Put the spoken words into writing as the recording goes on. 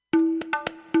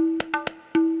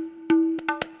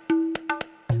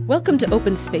Welcome to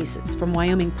Open Spaces from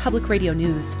Wyoming Public Radio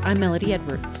News. I'm Melody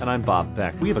Edwards. And I'm Bob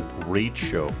Beck. We have a great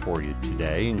show for you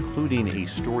today, including a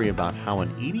story about how an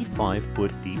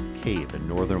 85-foot deep cave in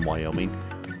northern Wyoming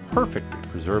perfectly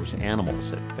preserves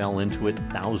animals that fell into it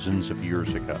thousands of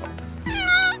years ago.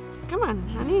 Come on,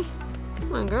 honey.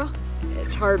 Come on, girl.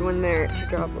 It's hard to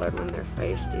draw blood when they're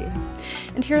feisty.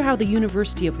 And hear how the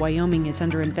University of Wyoming is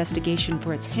under investigation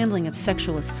for its handling of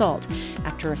sexual assault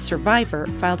after a survivor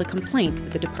filed a complaint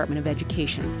with the Department of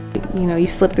Education. You know, you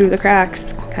slip through the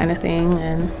cracks kind of thing,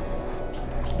 and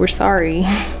we're sorry.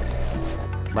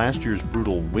 Last year's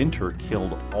brutal winter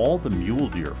killed all the mule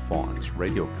deer fawns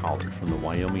radio-collared from the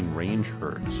Wyoming Range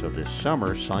herd, so this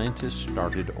summer scientists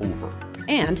started over.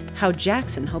 And how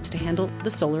Jackson hopes to handle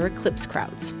the solar eclipse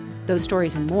crowds. Those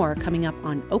stories and more coming up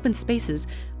on Open Spaces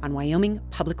on Wyoming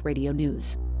Public Radio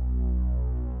News.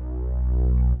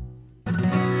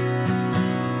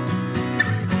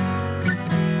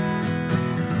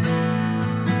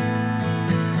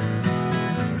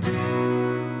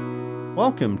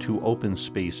 Welcome to Open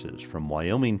Spaces from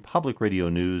Wyoming Public Radio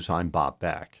News. I'm Bob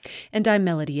Beck. And I'm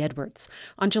Melody Edwards.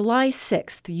 On July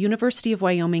 6th, the University of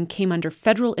Wyoming came under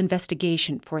federal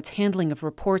investigation for its handling of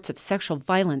reports of sexual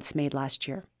violence made last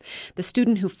year. The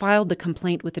student who filed the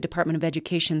complaint with the Department of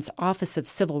Education's Office of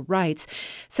Civil Rights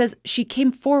says she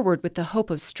came forward with the hope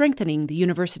of strengthening the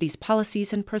university's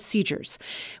policies and procedures.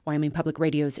 Wyoming Public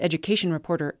Radio's education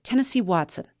reporter Tennessee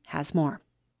Watson has more.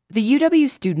 The UW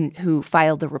student who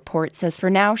filed the report says for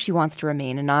now she wants to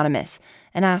remain anonymous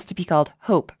and asked to be called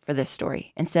Hope for this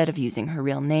story instead of using her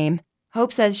real name.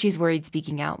 Hope says she's worried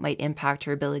speaking out might impact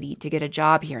her ability to get a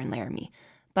job here in Laramie,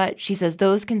 but she says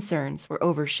those concerns were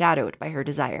overshadowed by her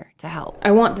desire to help.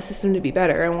 I want the system to be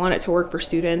better. I want it to work for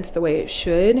students the way it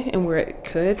should and where it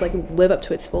could, live up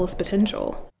to its fullest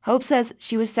potential. Hope says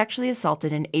she was sexually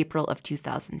assaulted in April of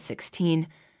 2016.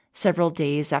 Several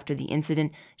days after the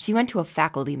incident, she went to a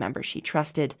faculty member she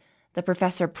trusted. The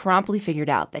professor promptly figured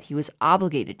out that he was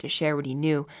obligated to share what he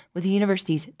knew with the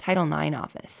university's Title IX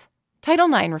office. Title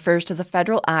IX refers to the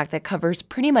federal act that covers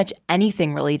pretty much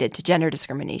anything related to gender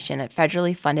discrimination at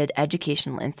federally funded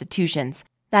educational institutions.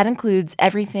 That includes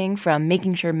everything from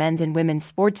making sure men's and women's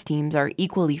sports teams are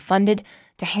equally funded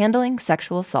to handling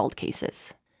sexual assault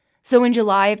cases. So in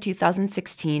July of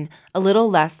 2016, a little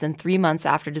less than 3 months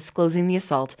after disclosing the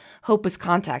assault, Hope was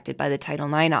contacted by the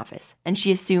Title IX office, and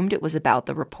she assumed it was about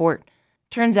the report.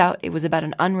 Turns out it was about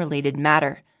an unrelated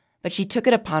matter, but she took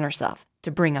it upon herself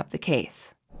to bring up the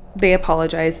case. They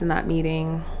apologized in that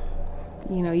meeting.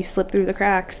 You know, you slip through the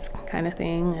cracks kind of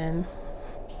thing, and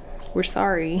we're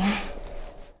sorry.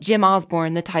 Jim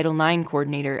Osborne, the Title IX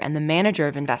coordinator and the manager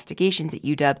of investigations at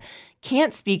UW,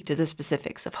 can't speak to the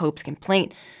specifics of Hope's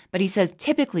complaint, but he says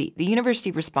typically the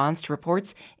university responds to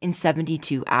reports in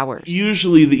 72 hours.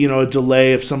 Usually, a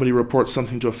delay if somebody reports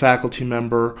something to a faculty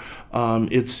member,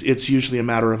 it's usually a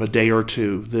matter of a day or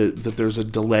two that there's a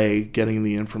delay getting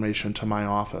the information to my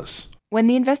office. When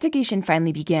the investigation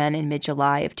finally began in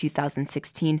mid-July of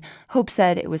 2016, Hope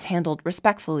said it was handled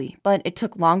respectfully, but it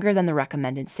took longer than the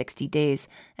recommended 60 days,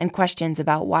 and questions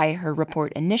about why her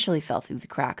report initially fell through the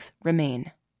cracks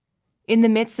remain. In the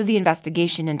midst of the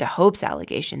investigation into Hope's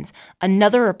allegations,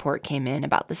 another report came in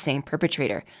about the same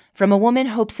perpetrator from a woman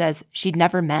Hope says she'd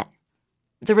never met.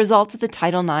 The results of the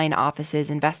Title IX office's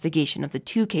investigation of the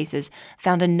two cases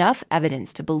found enough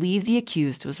evidence to believe the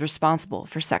accused was responsible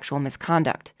for sexual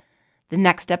misconduct. The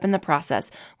next step in the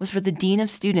process was for the dean of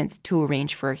students to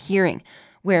arrange for a hearing,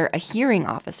 where a hearing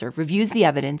officer reviews the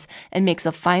evidence and makes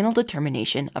a final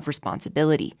determination of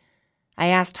responsibility. I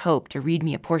asked Hope to read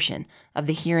me a portion of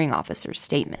the hearing officer's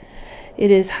statement.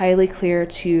 It is highly clear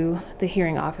to the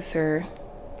hearing officer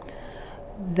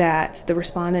that the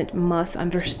respondent must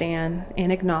understand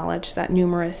and acknowledge that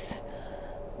numerous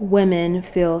women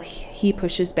feel he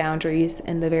pushes boundaries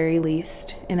in the very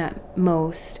least, and at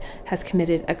most has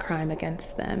committed a crime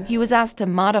against them. He was asked to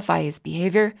modify his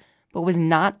behavior, but was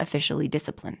not officially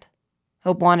disciplined.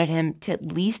 Hope wanted him to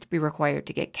at least be required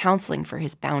to get counseling for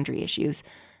his boundary issues,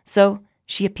 so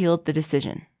she appealed the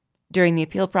decision. During the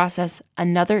appeal process,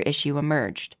 another issue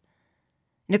emerged.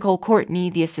 Nicole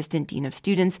Courtney, the assistant dean of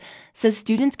students, says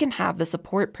students can have the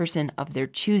support person of their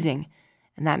choosing,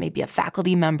 and that may be a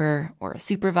faculty member or a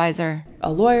supervisor.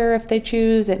 A lawyer if they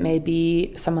choose. It may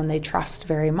be someone they trust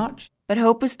very much. But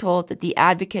Hope was told that the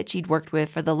advocate she'd worked with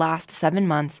for the last 7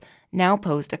 months now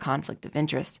posed a conflict of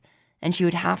interest, and she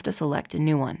would have to select a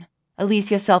new one.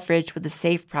 Alicia Selfridge with the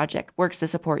SAFE Project works to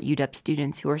support UW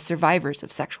students who are survivors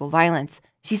of sexual violence.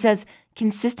 She says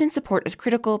consistent support is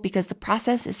critical because the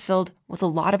process is filled with a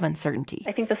lot of uncertainty.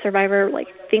 I think the survivor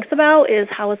thinks about is,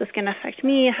 how is this going to affect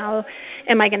me? How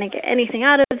am I going to get anything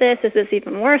out of this? Is this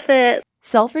even worth it?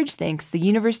 Selfridge thinks the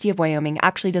University of Wyoming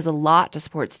actually does a lot to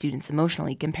support students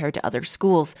emotionally compared to other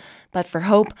schools. But for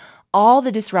Hope, all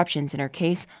the disruptions in her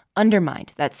case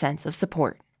undermined that sense of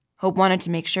support. Hope wanted to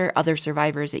make sure other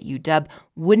survivors at UW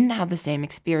wouldn't have the same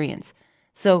experience.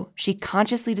 So she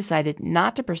consciously decided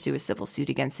not to pursue a civil suit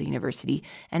against the university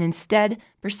and instead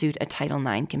pursued a Title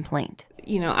IX complaint.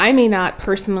 I may not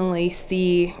personally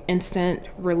see instant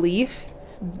relief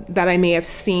that I may have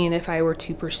seen if I were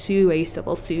to pursue a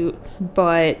civil suit,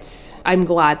 but I'm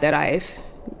glad that I've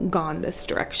gone this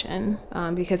direction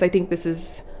because I think this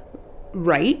is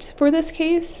right for this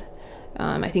case.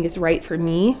 I think it's right for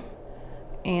me,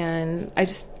 and I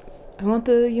want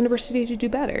the university to do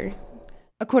better.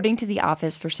 According to the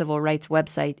Office for Civil Rights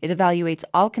website, it evaluates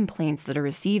all complaints that are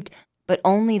received, but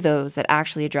only those that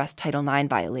actually address Title IX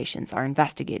violations are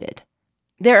investigated.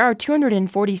 There are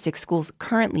 246 schools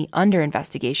currently under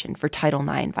investigation for Title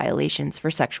IX violations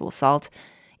for sexual assault.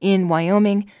 In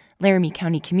Wyoming, Laramie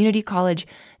County Community College,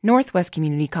 Northwest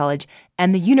Community College,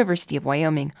 and the University of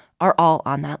Wyoming are all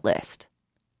on that list.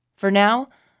 For now,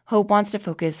 Hope wants to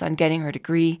focus on getting her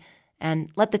degree and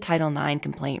let the Title IX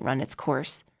complaint run its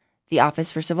course. The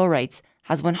Office for Civil Rights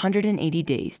has 180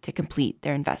 days to complete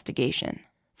their investigation.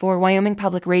 For Wyoming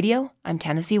Public Radio, I'm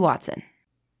Tennessee Watson.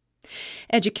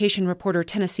 Education reporter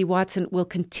Tennessee Watson will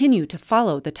continue to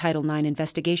follow the Title IX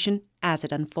investigation as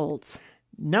it unfolds.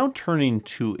 Now turning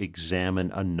to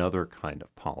examine another kind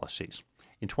of policies.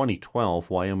 In 2012,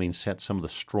 Wyoming set some of the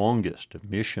strongest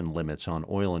emission limits on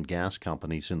oil and gas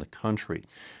companies in the country.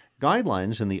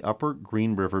 Guidelines in the upper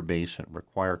Green River Basin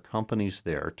require companies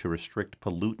there to restrict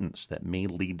pollutants that may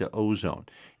lead to ozone,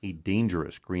 a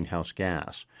dangerous greenhouse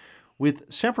gas.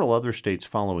 With several other states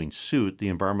following suit, the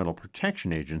Environmental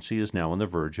Protection Agency is now on the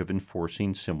verge of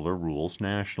enforcing similar rules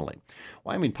nationally.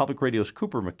 Wyoming Public Radio's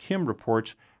Cooper McKim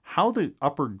reports how the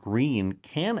upper Green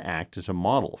can act as a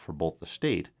model for both the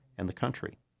state and the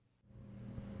country.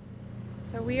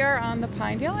 So we are on the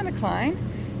Pinedale Incline,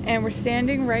 and we're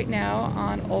standing right now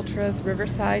on Ultra's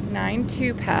Riverside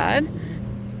 9-2 pad.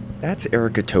 That's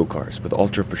Erica Tokars with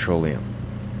Ultra Petroleum.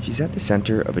 She's at the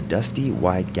center of a dusty,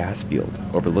 wide gas field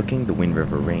overlooking the Wind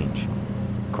River Range.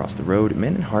 Across the road,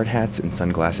 men in hard hats and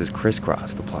sunglasses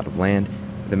crisscross the plot of land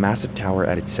with a massive tower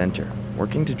at its center,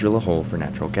 working to drill a hole for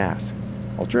natural gas.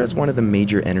 Ultra is one of the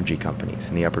major energy companies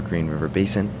in the upper Green River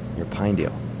Basin near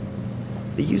Pinedale.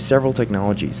 They use several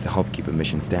technologies to help keep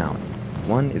emissions down.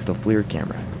 One is the FLIR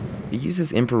camera. It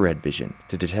uses infrared vision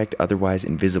to detect otherwise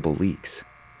invisible leaks.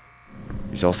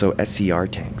 There's also SCR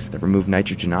tanks that remove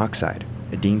nitrogen oxide,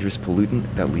 a dangerous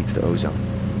pollutant that leads to ozone.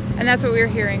 And that's what we were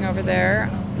hearing over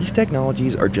there. These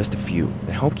technologies are just a few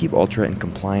that help keep Ultra in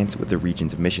compliance with the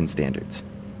region's emission standards.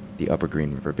 The Upper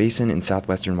Green River Basin in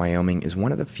southwestern Wyoming is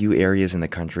one of the few areas in the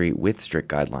country with strict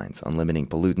guidelines on limiting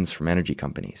pollutants from energy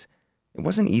companies. It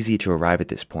wasn't easy to arrive at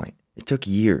this point. It took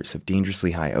years of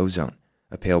dangerously high ozone,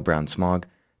 a pale brown smog,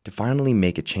 to finally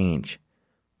make a change.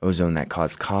 Ozone that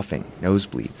caused coughing,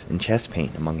 nosebleeds, and chest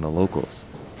pain among the locals.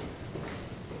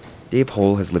 Dave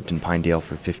Hull has lived in Pinedale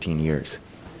for 15 years.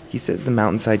 He says the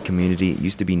mountainside community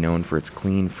used to be known for its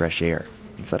clean, fresh air,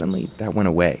 and suddenly that went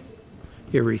away.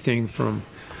 Everything from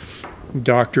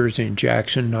doctors in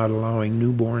Jackson not allowing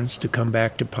newborns to come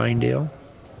back to Pinedale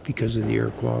because of the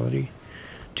air quality,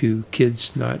 to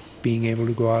kids not being able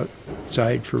to go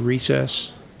outside for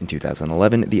recess. In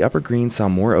 2011, the Upper Green saw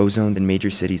more ozone than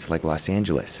major cities like Los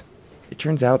Angeles. It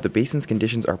turns out the basin's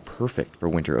conditions are perfect for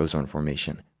winter ozone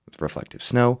formation, with reflective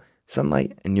snow,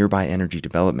 sunlight, and nearby energy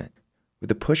development. With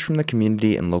a push from the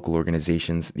community and local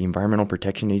organizations, the Environmental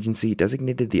Protection Agency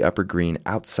designated the Upper Green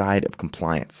outside of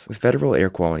compliance with federal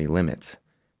air quality limits.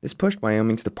 This pushed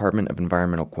Wyoming's Department of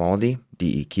Environmental Quality,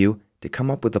 DEQ, to come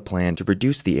up with a plan to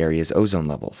reduce the area's ozone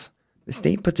levels. The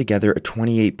state put together a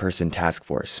 28-person task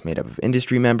force made up of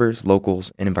industry members,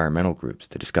 locals, and environmental groups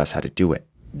to discuss how to do it.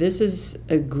 This is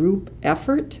a group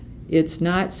effort. It's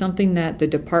not something that the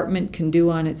department can do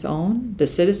on its own. The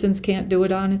citizens can't do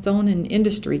it on its own, and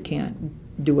industry can't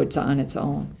do it on its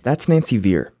own. That's Nancy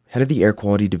Veer, head of the Air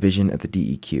Quality Division at the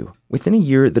DEQ. Within a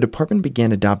year, the department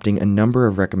began adopting a number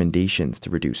of recommendations to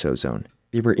reduce ozone.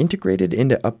 They were integrated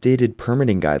into updated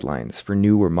permitting guidelines for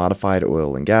new or modified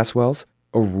oil and gas wells,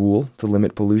 a rule to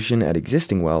limit pollution at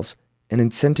existing wells, and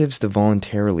incentives to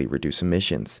voluntarily reduce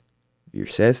emissions. Veer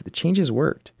says the changes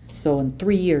worked. So in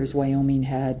 3 years, Wyoming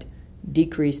had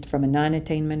decreased from a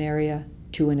non-attainment area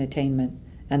to an attainment,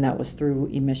 and that was through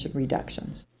emission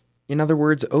reductions. In other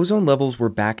words, ozone levels were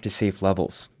back to safe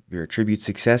levels. Vera attributes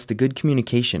success to good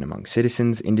communication among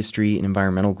citizens, industry, and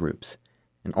environmental groups.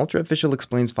 An Ultra official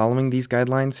explains following these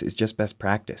guidelines is just best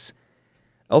practice.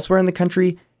 Elsewhere in the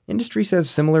country, industry says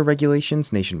similar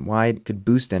regulations nationwide could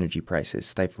boost energy prices,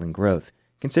 stifling growth,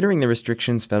 considering the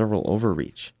restrictions' federal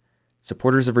overreach.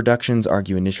 Supporters of reductions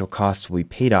argue initial costs will be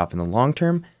paid off in the long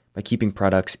term by keeping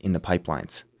products in the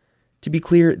pipelines. To be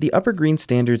clear, the Upper Green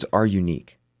standards are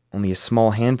unique. Only a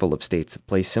small handful of states have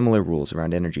placed similar rules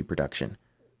around energy production.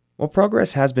 While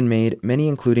progress has been made, many,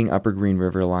 including Upper Green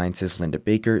River Alliance's Linda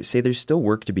Baker, say there's still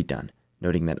work to be done,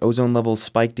 noting that ozone levels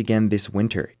spiked again this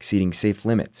winter, exceeding safe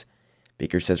limits.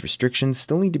 Baker says restrictions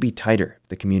still need to be tighter if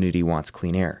the community wants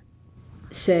clean air.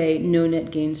 Say no net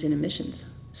gains in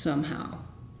emissions somehow.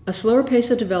 A slower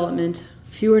pace of development,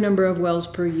 fewer number of wells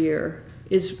per year,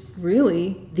 is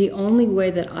really the only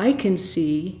way that I can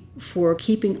see for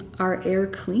keeping our air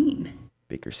clean.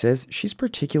 Baker says she's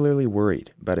particularly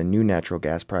worried about a new natural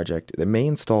gas project that may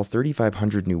install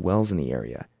 3,500 new wells in the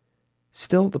area.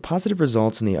 Still, the positive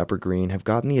results in the Upper Green have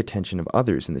gotten the attention of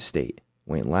others in the state.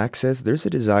 Wayne Lack says there's a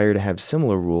desire to have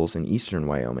similar rules in eastern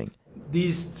Wyoming.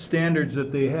 These standards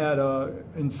that they had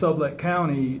in Sublette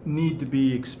County need to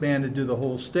be expanded to the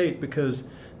whole state because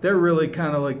they're really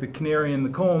kind of like the canary in the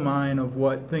coal mine of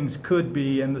what things could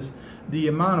be, and the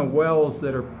amount of wells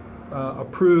that are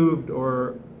approved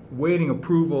or waiting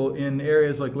approval in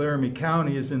areas like Laramie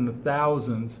County is in the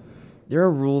thousands. There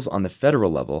are rules on the federal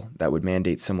level that would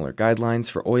mandate similar guidelines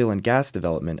for oil and gas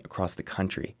development across the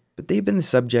country, but they've been the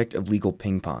subject of legal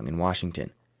ping-pong in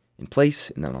Washington. In place,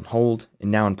 and then on hold,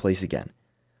 and now in place again.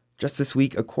 Just this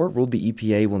week, a court ruled the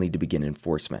EPA will need to begin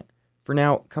enforcement. For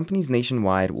now, companies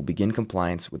nationwide will begin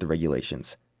compliance with the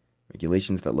regulations.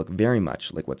 Regulations that look very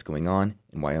much like what's going on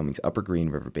in Wyoming's Upper Green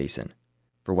River Basin.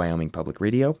 For Wyoming Public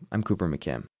Radio, I'm Cooper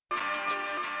McKim.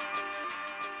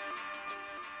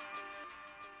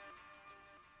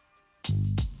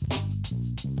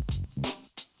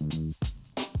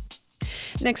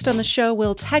 Next on the show,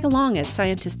 we'll tag along as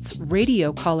scientists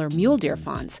radio collar mule deer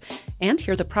fawns and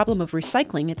hear the problem of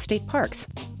recycling at state parks.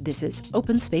 This is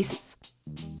Open Spaces.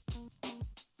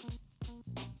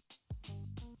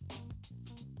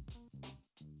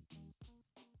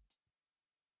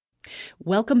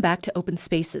 Welcome back to Open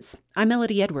Spaces. I'm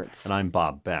Melody Edwards. And I'm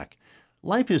Bob Beck.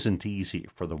 Life isn't easy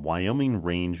for the Wyoming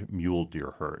Range mule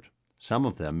deer herd. Some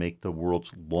of them make the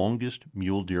world's longest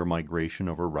mule deer migration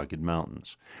over rugged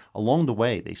mountains. Along the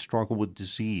way, they struggle with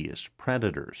disease,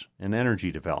 predators, and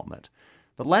energy development.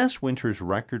 But last winter's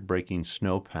record-breaking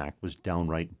snowpack was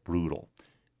downright brutal.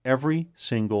 Every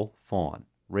single fawn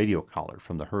radio collared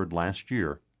from the herd last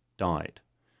year died.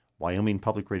 Wyoming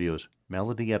Public Radio's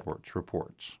Melody Edwards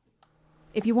reports.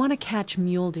 If you want to catch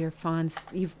mule deer fawns,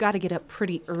 you've got to get up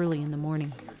pretty early in the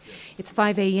morning. It's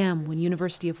 5 a.m. when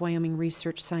University of Wyoming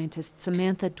research scientist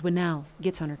Samantha Dwinell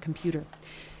gets on her computer.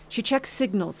 She checks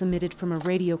signals emitted from a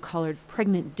radio-collared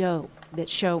pregnant doe that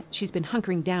show she's been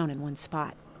hunkering down in one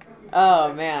spot.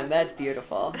 Oh man, that's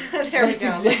beautiful. That's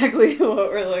exactly what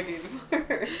we're looking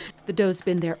for. The doe's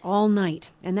been there all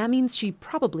night, and that means she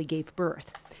probably gave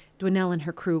birth. Dwinell and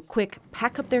her crew quick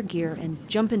pack up their gear and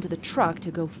jump into the truck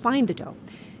to go find the doe,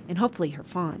 and hopefully her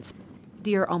fawns.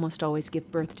 Deer almost always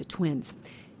give birth to twins,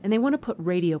 and they want to put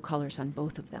radio collars on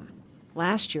both of them.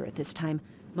 Last year at this time,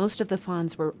 most of the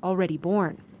fawns were already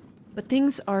born. But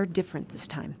things are different this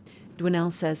time.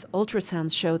 Dwinell says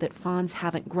ultrasounds show that fawns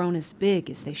haven't grown as big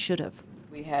as they should have.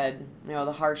 We had,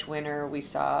 the harsh winter. We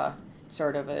saw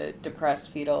sort of a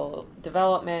depressed fetal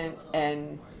development,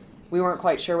 and we weren't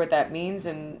quite sure what that means.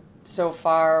 And so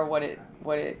far, what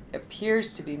it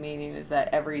appears to be meaning is that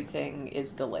everything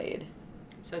is delayed.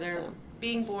 So they're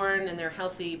being born and they're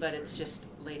healthy, but it's just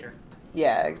later.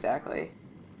 Yeah, exactly.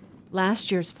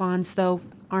 Last year's fawns, though,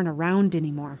 aren't around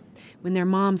anymore. When their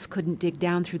moms couldn't dig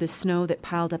down through the snow that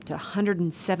piled up to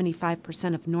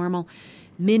 175% of normal,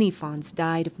 many fawns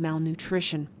died of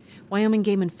malnutrition. Wyoming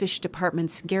Game and Fish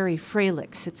Department's Gary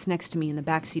Freilich sits next to me in the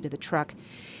backseat of the truck.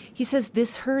 He says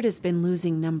this herd has been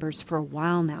losing numbers for a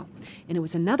while now, and it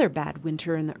was another bad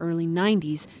winter in the early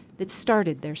 90s that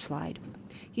started their slide.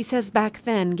 He says back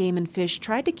then, Game and Fish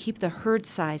tried to keep the herd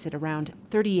size at around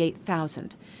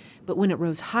 38,000, but when it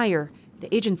rose higher,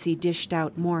 the agency dished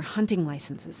out more hunting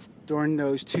licenses. During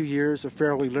those 2 years, a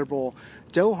fairly liberal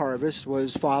doe harvest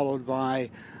was followed by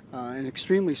an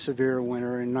extremely severe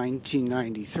winter in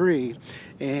 1993,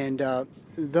 and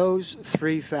those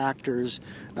three factors,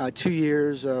 2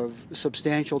 years of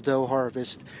substantial doe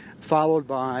harvest followed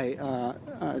by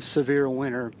a severe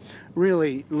winter,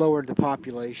 really lowered the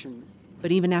population.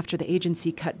 But even after the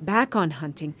agency cut back on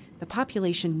hunting, the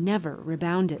population never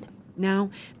rebounded.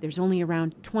 Now, there's only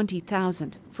around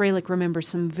 20,000. Freilich remembers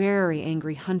some very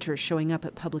angry hunters showing up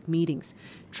at public meetings.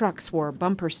 Trucks wore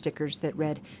bumper stickers that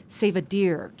read, "Save a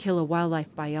deer, kill a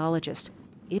wildlife biologist."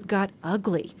 It got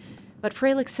ugly. But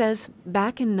Freilich says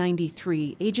back in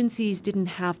 '93, agencies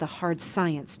didn't have the hard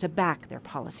science to back their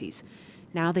policies.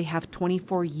 Now they have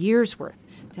 24 years' worth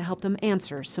to help them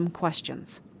answer some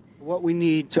questions. What we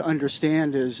need to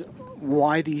understand is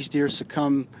why these deer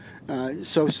succumb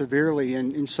so severely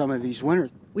in some of these winters.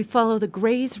 We follow the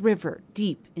Grays River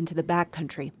deep into the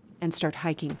backcountry and start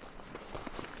hiking.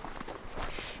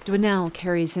 Dwinell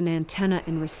carries an antenna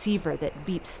and receiver that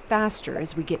beeps faster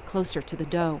as we get closer to the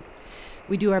doe.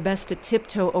 We do our best to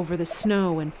tiptoe over the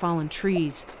snow and fallen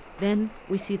trees. Then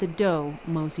we see the doe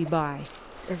mosey by.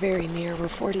 We're very near. We're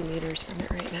 40 meters from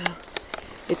it right now.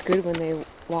 It's good when they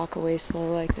walk away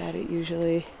slow like that.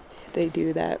 They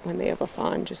do that when they have a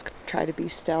fawn, just try to be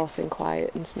stealth and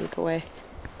quiet and sneak away.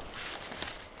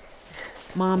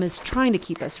 Mom is trying to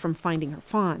keep us from finding her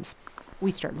fawns.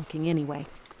 We start looking anyway.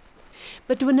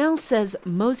 But Dwinell says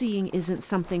moseying isn't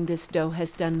something this doe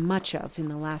has done much of in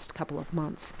the last couple of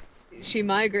months. She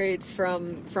migrates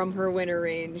from her winter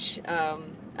range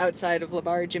outside of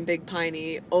LaBarge and Big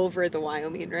Piney over the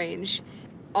Wyoming Range.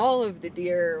 All of the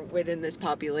deer within this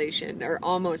population, or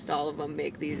almost all of them,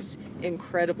 make these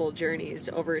incredible journeys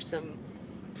over some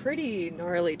pretty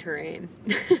gnarly terrain.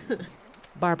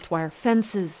 Barbed wire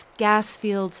fences, gas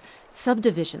fields,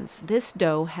 subdivisions. This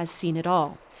doe has seen it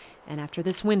all. And after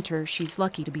this winter, she's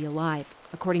lucky to be alive,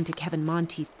 according to Kevin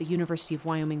Monteith, the University of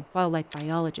Wyoming wildlife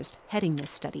biologist heading this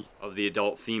study. Of the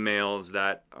adult females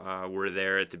that were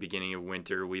there at the beginning of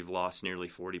winter, we've lost nearly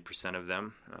 40% of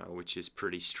them, which is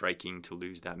pretty striking to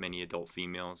lose that many adult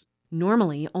females.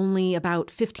 Normally, only about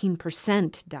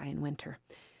 15% die in winter.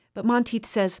 But Monteith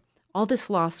says all this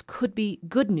loss could be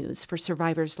good news for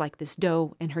survivors like this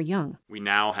doe and her young. We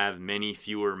now have many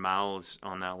fewer mouths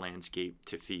on that landscape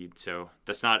to feed, so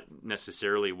that's not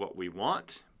necessarily what we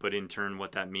want, but in turn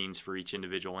what that means for each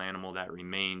individual animal that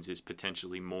remains is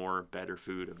potentially more, better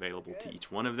food available to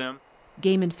each one of them.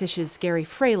 Game and Fish's Gary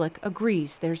Freilich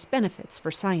agrees there's benefits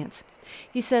for science.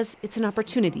 He says it's an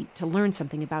opportunity to learn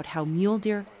something about how mule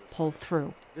deer pull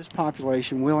through. This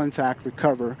population will in fact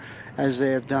recover as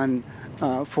they have done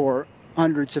for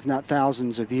hundreds, if not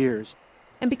thousands of years.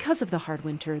 And because of the hard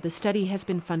winter, the study has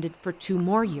been funded for 2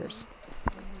 more years.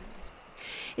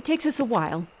 It takes us a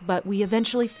while, but we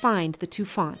eventually find the 2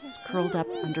 fawns curled up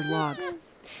under logs.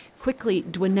 Quickly,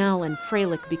 Dwinell and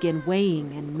Freilich begin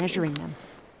weighing and measuring them.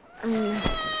 I'm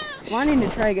wanting to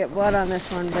try to get blood on this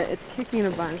one, but it's kicking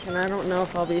a bunch, and I don't know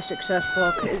if I'll be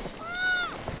successful.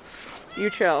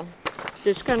 You chill.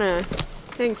 Just gonna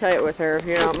hang tight with her if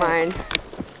you don't mind.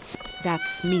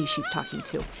 That's me she's talking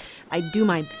to. I do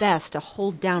my best to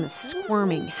hold down a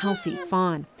squirming, healthy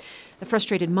fawn. The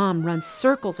frustrated mom runs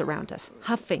circles around us,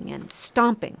 huffing and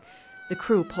stomping. The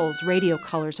crew pulls radio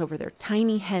collars over their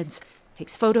tiny heads,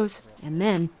 takes photos, and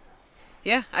then...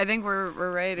 Yeah, I think we're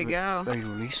ready to go. Ready to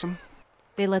release them?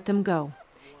 They let them go,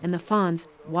 and the fawns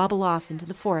wobble off into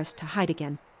the forest to hide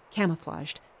again,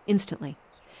 camouflaged, instantly.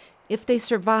 If they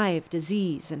survive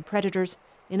disease and predators,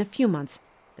 in a few months,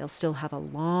 they'll still have a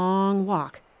long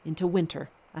walk into winter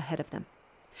ahead of them.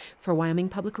 For Wyoming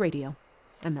Public Radio,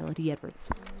 I'm Melody Edwards.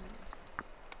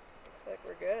 Looks like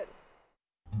we're good.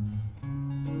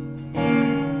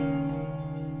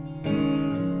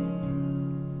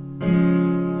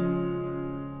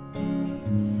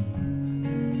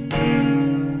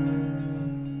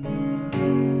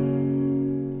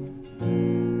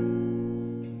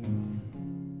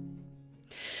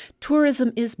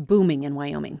 Tourism is booming in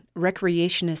Wyoming.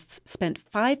 Recreationists spent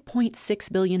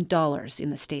 $5.6 billion in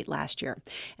the state last year,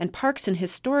 and parks and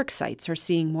historic sites are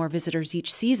seeing more visitors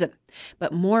each season.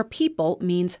 But more people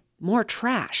means more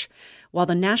trash. While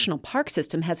the National Park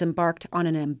System has embarked on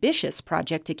an ambitious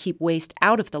project to keep waste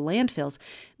out of the landfills,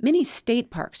 many state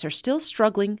parks are still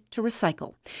struggling to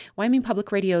recycle. Wyoming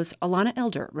Public Radio's Alana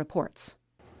Elder reports.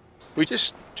 We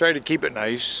just try to keep it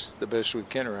nice the best we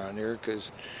can around here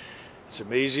because it's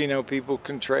amazing how people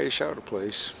can trash out a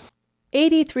place.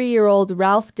 83-year-old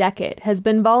Ralph Deckett has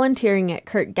been volunteering at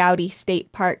Kurt Gowdy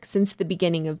State Park since the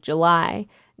beginning of July.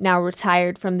 Now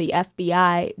retired from the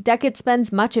FBI, Deckett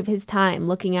spends much of his time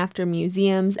looking after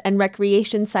museums and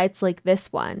recreation sites like this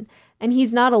one. And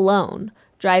he's not alone.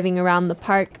 Driving around the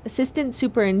park, Assistant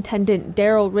Superintendent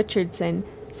Daryl Richardson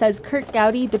says Kurt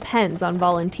Gowdy depends on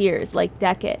volunteers like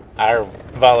Deckett. Our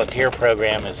volunteer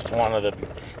program is one of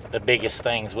the biggest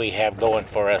things we have going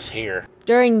for us here.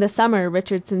 During the summer,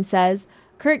 Richardson says,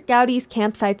 Kurt Gowdy's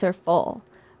campsites are full.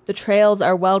 The trails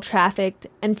are well trafficked,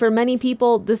 and for many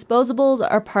people, disposables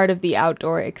are part of the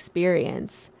outdoor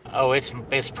experience. Oh, it's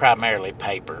primarily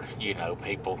paper. You know,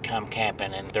 people come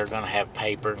camping and they're going to have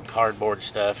paper and cardboard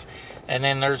stuff. And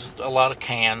then there's a lot of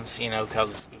cans, you know,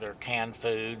 because they're canned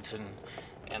foods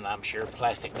and I'm sure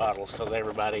plastic bottles because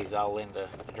everybody's all into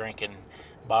drinking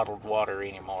bottled water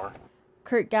anymore.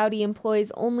 Kurt Gowdy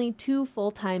employs only 2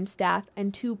 full-time staff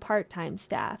and 2 part-time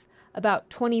staff. About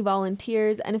 20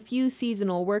 volunteers and a few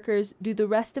seasonal workers do the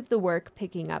rest of the work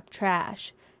picking up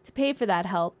trash. To pay for that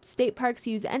help, state parks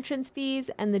use entrance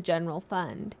fees and the general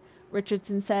fund.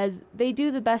 Richardson says they do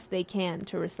the best they can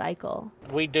to recycle.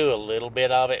 We do a little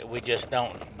bit of it. We just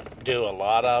don't do a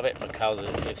lot of it because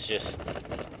it's just,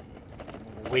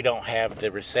 we don't have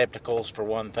the receptacles for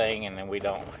one thing, and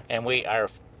then our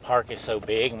park is so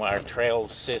big and our trail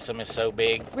system is so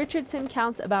big. Richardson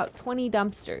counts about 20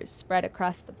 dumpsters spread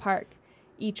across the park.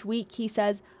 Each week, he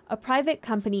says, a private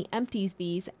company empties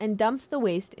these and dumps the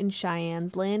waste in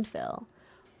Cheyenne's landfill.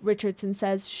 Richardson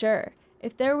says, sure,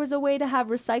 if there was a way to have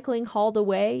recycling hauled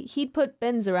away, he'd put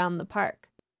bins around the park.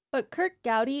 But Kurt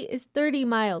Gowdy is 30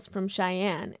 miles from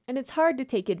Cheyenne, and it's hard to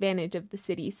take advantage of the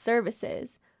city's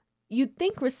services. You'd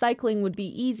think recycling would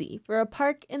be easy for a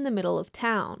park in the middle of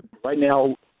town. Right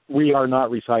now, we are not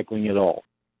recycling at all.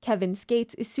 Kevin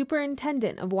Skates is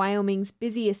superintendent of Wyoming's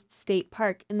busiest state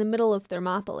park in the middle of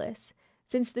Thermopolis.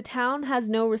 Since the town has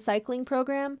no recycling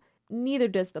program, neither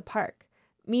does the park.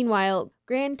 Meanwhile,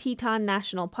 Grand Teton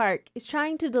National Park is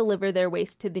trying to deliver their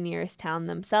waste to the nearest town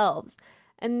themselves,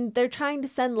 and they're trying to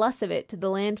send less of it to the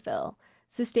landfill.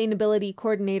 Sustainability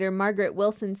coordinator Margaret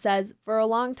Wilson says for a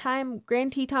long time,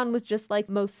 Grand Teton was just like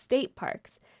most state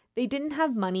parks. They didn't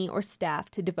have money or staff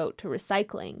to devote to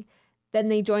recycling. Then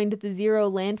they joined the Zero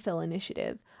Landfill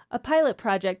Initiative, a pilot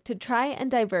project to try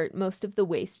and divert most of the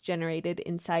waste generated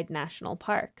inside national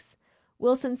parks.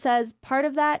 Wilson says part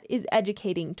of that is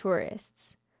educating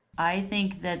tourists. I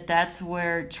think that's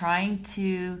where trying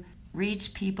to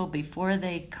reach people before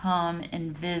they come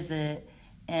and visit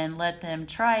and let them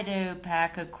try to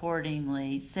pack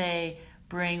accordingly. Say,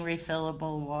 bring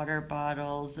refillable water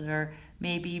bottles or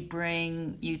maybe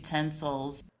bring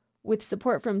utensils. With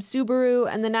support from Subaru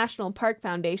and the National Park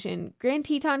Foundation, Grand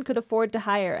Teton could afford to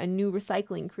hire a new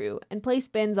recycling crew and place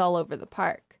bins all over the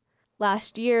park.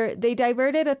 Last year, they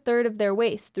diverted a third of their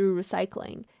waste through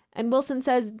recycling, and Wilson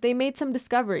says they made some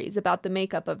discoveries about the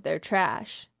makeup of their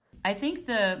trash. I think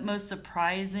the most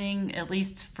surprising, at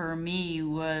least for me,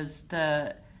 was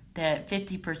that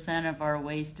 50% of our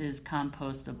waste is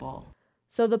compostable.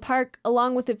 So the park,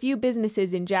 along with a few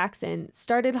businesses in Jackson,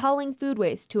 started hauling food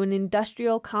waste to an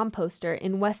industrial composter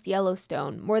in West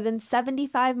Yellowstone, more than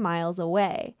 75 miles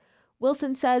away.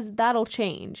 Wilson says that'll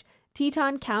change.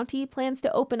 Teton County plans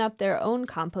to open up their own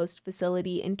compost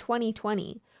facility in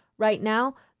 2020. Right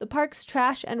now, the park's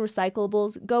trash and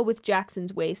recyclables go with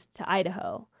Jackson's waste to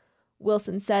Idaho.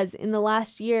 Wilson says in the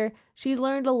last year, she's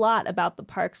learned a lot about the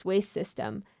park's waste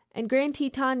system, and Grand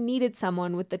Teton needed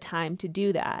someone with the time to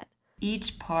do that.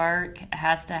 Each park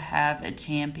has to have a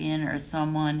champion or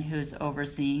someone who's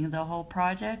overseeing the whole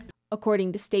project.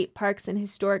 According to State Parks and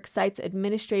Historic Sites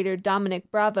Administrator Dominic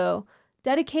Bravo,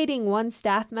 dedicating one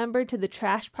staff member to the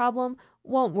trash problem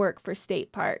won't work for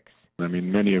state parks. I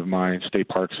mean, many of my state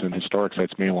parks and historic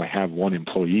sites may only have one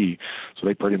employee, so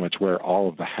they pretty much wear all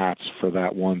of the hats for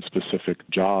that one specific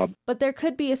job. But there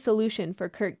could be a solution for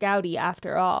Kurt Gowdy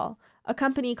after all. A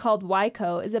company called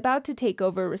Wyco is about to take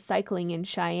over recycling in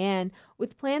Cheyenne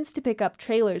with plans to pick up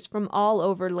trailers from all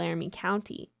over Laramie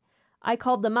County. I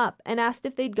called them up and asked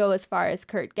if they'd go as far as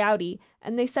Kurt Gowdy,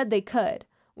 and they said they could.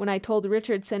 When I told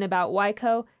Richardson about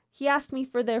Wyco, he asked me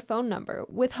for their phone number,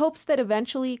 with hopes that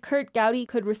eventually Kurt Gowdy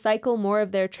could recycle more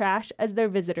of their trash as their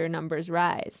visitor numbers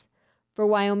rise. For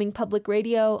Wyoming Public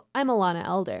Radio, I'm Alana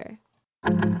Elder.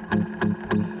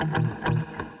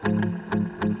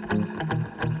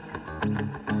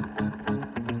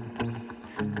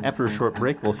 After a short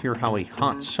break, we'll hear how a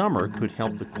hot summer could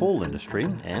help the coal industry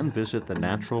and visit the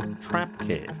natural trap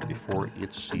cave before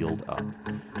it's sealed up.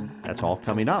 That's all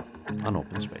coming up on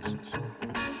Open Spaces.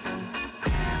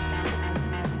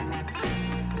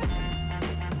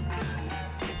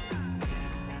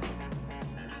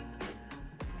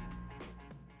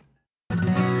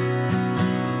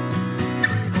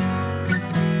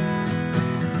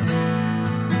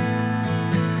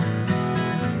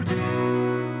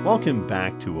 Welcome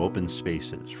back to Open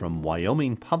Spaces. From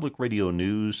Wyoming Public Radio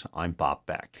News, I'm Bob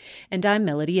Beck. And I'm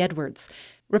Melody Edwards.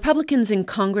 Republicans in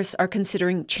Congress are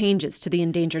considering changes to the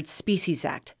Endangered Species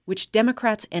Act, which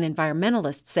Democrats and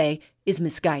environmentalists say is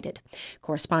misguided.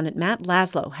 Correspondent Matt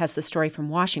Laszlo has the story from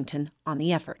Washington on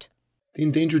the effort. The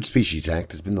Endangered Species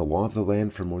Act has been the law of the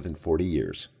land for more than 40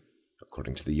 years.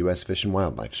 According to the U.S. Fish and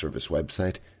Wildlife Service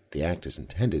website, the act is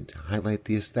intended to highlight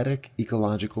the aesthetic,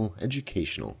 ecological,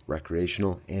 educational,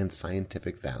 recreational, and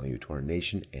scientific value to our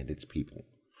nation and its people.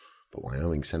 But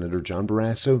Wyoming Senator John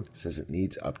Barrasso says it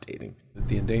needs updating.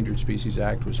 The Endangered Species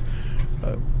Act was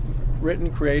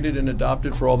written, created, and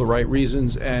adopted for all the right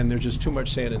reasons, and there's just too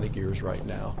much sand in the gears right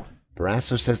now.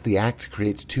 Barrasso says the act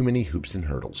creates too many hoops and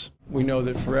hurdles. We know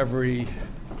that for every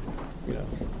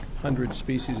 100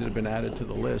 species that have been added to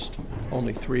the list,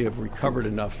 only 3 have recovered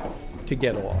enough to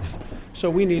get off. So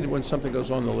we need, when something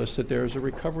goes on the list, that there's a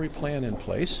recovery plan in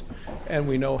place, and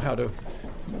we know how to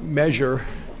measure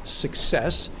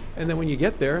success, and then when you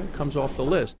get there, it comes off the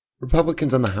list.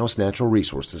 Republicans on the House Natural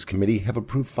Resources Committee have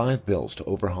approved 5 bills to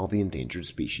overhaul the Endangered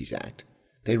Species Act.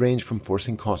 They range from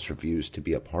forcing cost reviews to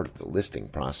be a part of the listing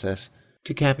process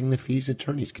to capping the fees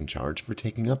attorneys can charge for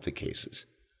taking up the cases.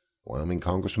 Wyoming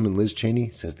Congresswoman Liz Cheney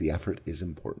says the effort is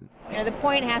important. The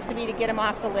point has to be to get them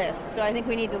off the list. So I think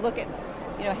we need to look at,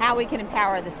 how we can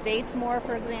empower the states more,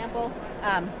 for example,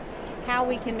 how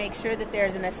we can make sure that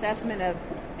there's an assessment of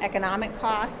economic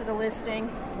cost of the listing,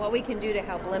 what we can do to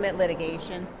help limit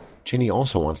litigation. Cheney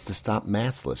also wants to stop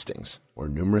mass listings, where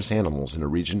numerous animals in a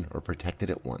region are protected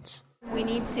at once. We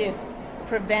need to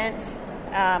prevent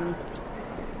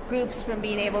groups from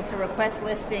being able to request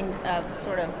listings of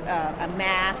sort of a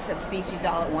mass of species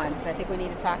all at once. I think we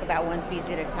need to talk about one species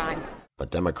at a time.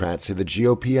 But Democrats say the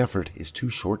GOP effort is too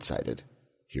short-sighted.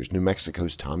 Here's New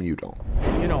Mexico's Tom Udall.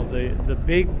 The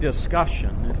big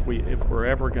discussion, if we're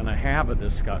ever going to have a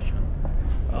discussion,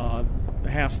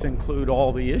 has to include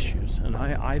all the issues. And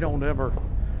I don't ever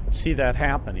see that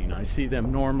happening. I see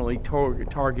them normally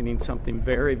targeting something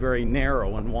very, very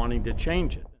narrow and wanting to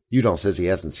change it. Udall says he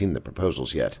hasn't seen the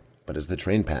proposals yet, but as the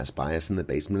train passed by us in the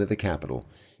basement of the Capitol,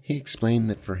 he explained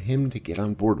that for him to get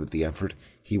on board with the effort,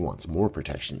 he wants more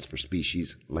protections for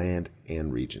species, land,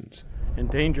 and regions.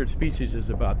 Endangered species is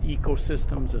about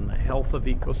ecosystems and the health of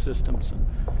ecosystems, and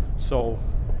so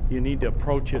you need to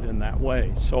approach it in that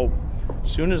way. So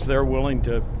as soon as they're willing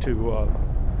to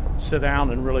sit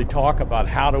down and really talk about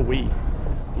how do we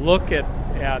look at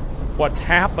what's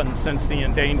happened since the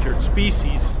Endangered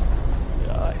Species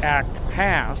Act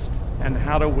passed, and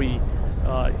how do we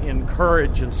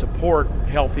encourage and support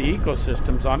healthy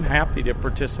ecosystems, I'm happy to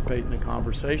participate in the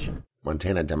conversation.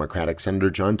 Montana Democratic Senator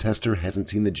John Tester hasn't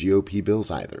seen the GOP bills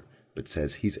either, but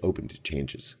says he's open to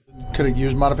changes. Could it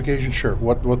use modification? Sure.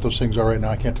 What those things are right now,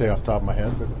 I can't tell you off the top of my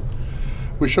head, but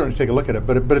we certainly take a look at it.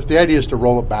 But if the idea is to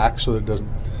roll it back so that it doesn't,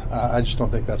 I just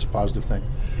don't think that's a positive thing.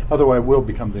 Otherwise, it will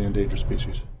become the endangered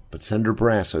species. But Senator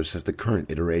Barrasso says the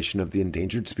current iteration of the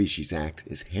Endangered Species Act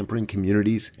is hampering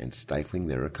communities and stifling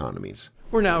their economies.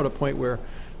 We're now at a point where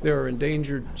there are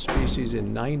endangered species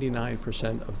in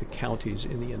 99% of the counties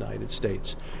in the United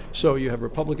States. So you have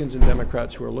Republicans and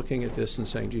Democrats who are looking at this and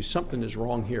saying, gee, something is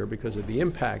wrong here because of the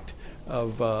impact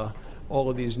of all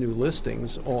of these new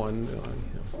listings on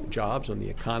jobs, on the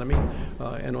economy,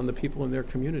 and on the people in their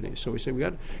communities. So we say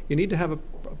you need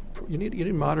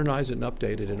to modernize it and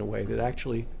update it in a way that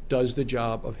actually does the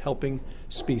job of helping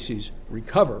species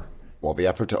recover. While the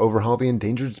effort to overhaul the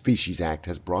Endangered Species Act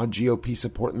has broad GOP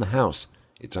support in the House,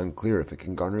 it's unclear if it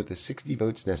can garner the 60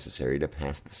 votes necessary to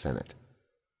pass the Senate.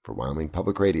 For Wyoming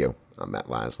Public Radio, I'm Matt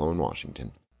Laszlo in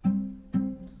Washington.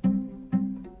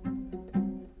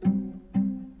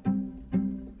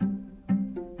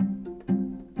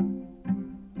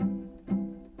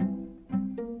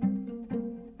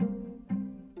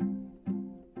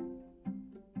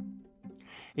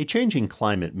 A changing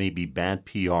climate may be bad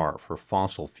PR for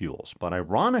fossil fuels, but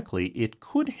ironically, it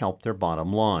could help their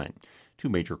bottom line. 2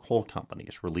 major coal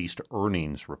companies released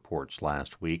earnings reports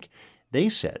last week. They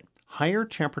said higher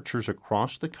temperatures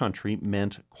across the country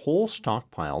meant coal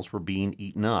stockpiles were being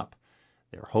eaten up.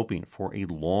 They're hoping for a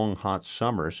long, hot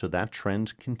summer so that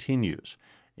trend continues.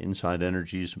 Inside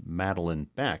Energy's Madeline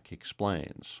Beck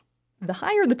explains. The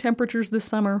higher the temperatures this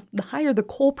summer, the higher the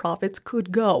coal profits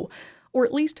could go. Or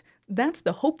at least that's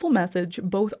the hopeful message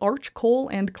both Arch Coal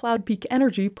and Cloud Peak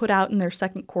Energy put out in their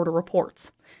second quarter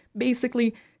reports.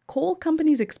 Basically, coal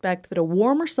companies expect that a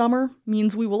warmer summer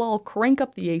means we will all crank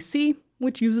up the AC,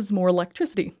 which uses more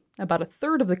electricity. About a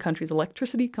third of the country's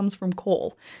electricity comes from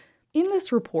coal. In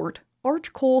this report,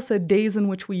 Arch Coal said days in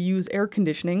which we use air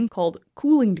conditioning, called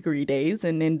cooling degree days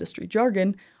in industry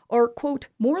jargon, are, quote,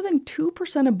 more than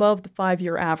 2% above the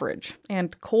 5-year average,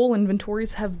 and coal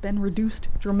inventories have been reduced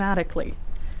dramatically.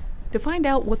 To find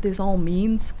out what this all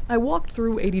means, I walked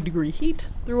through 80-degree heat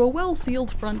through a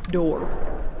well-sealed front door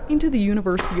into the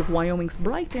University of Wyoming's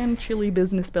bright and chilly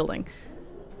business building.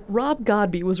 Rob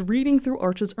Godby was reading through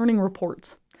Arch's earning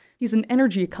reports. He's an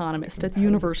energy economist at the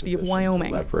University of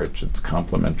Wyoming. Leverage its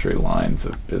complementary lines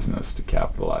of business to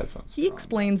capitalize on. He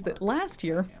explains that last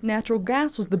year, natural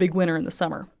gas was the big winner in the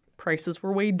summer. Prices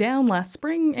were way down last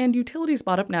spring, and utilities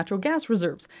bought up natural gas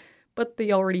reserves. But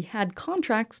they already had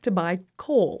contracts to buy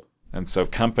coal. And so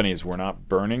companies were not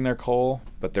burning their coal,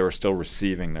 but they were still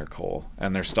receiving their coal,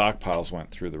 and their stockpiles went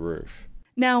through the roof.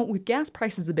 Now, with gas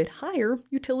prices a bit higher,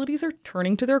 utilities are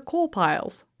turning to their coal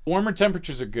piles. Warmer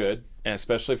temperatures are good,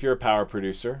 especially if you're a power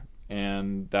producer,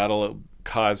 and that'll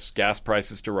cause gas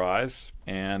prices to rise,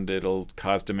 and it'll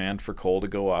cause demand for coal to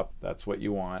go up. That's what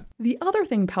you want. The other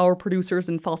thing power producers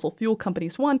and fossil fuel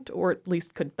companies want, or at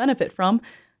least could benefit from,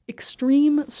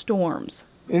 extreme storms.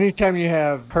 Anytime you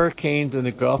have hurricanes in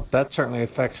the Gulf, that certainly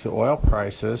affects the oil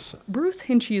prices. Bruce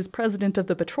Hinchy is president of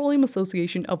the Petroleum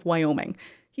Association of Wyoming.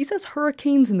 He says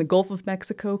hurricanes in the Gulf of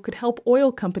Mexico could help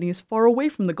oil companies far away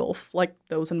from the Gulf, like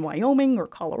those in Wyoming or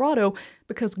Colorado,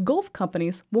 because Gulf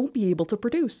companies won't be able to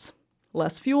produce.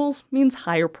 Less fuels means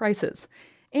higher prices.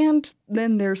 And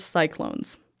then there's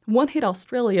cyclones. One hit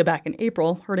Australia back in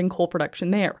April, hurting coal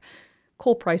production there.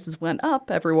 Coal prices went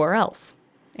up everywhere else.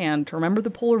 And remember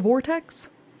the polar vortex?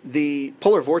 The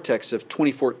polar vortex of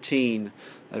 2014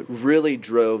 really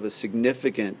drove a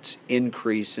significant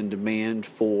increase in demand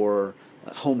for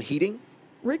home heating.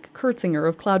 Rick Kurtzinger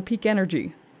of Cloud Peak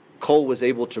Energy. Coal was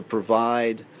able to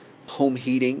provide home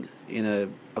heating in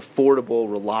an affordable,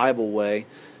 reliable way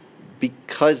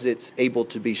because it's able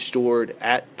to be stored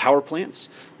at power plants.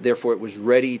 Therefore, it was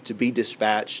ready to be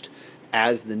dispatched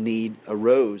as the need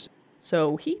arose.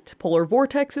 So heat, polar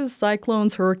vortexes,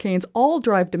 cyclones, hurricanes all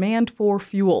drive demand for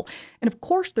fuel. And of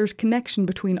course, there's connection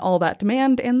between all that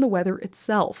demand and the weather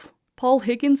itself. Paul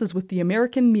Higgins is with the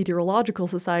American Meteorological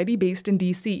Society based in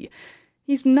D.C.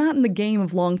 He's not in the game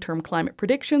of long-term climate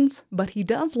predictions, but he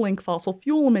does link fossil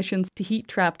fuel emissions to heat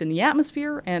trapped in the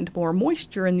atmosphere and more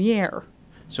moisture in the air.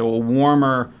 So a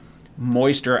warmer,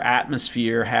 moister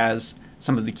atmosphere has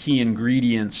some of the key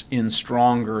ingredients in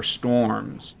stronger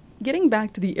storms. Getting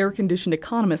back to the air-conditioned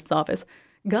economist's office,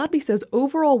 Godby says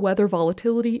overall weather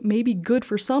volatility may be good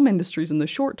for some industries in the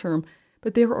short term,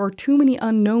 but there are too many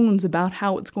unknowns about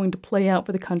how it's going to play out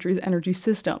for the country's energy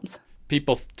systems.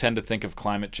 People tend to think of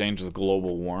climate change as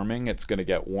global warming. It's going to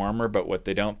get warmer, but what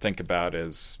they don't think about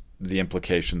is the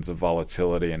implications of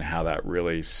volatility and how that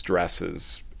really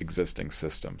stresses existing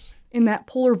systems. In that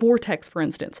polar vortex, for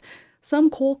instance,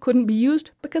 some coal couldn't be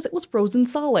used because it was frozen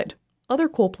solid. Other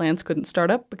coal plants couldn't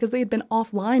start up because they had been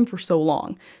offline for so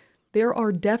long. There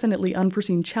are definitely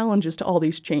unforeseen challenges to all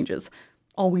these changes.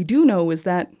 All we do know is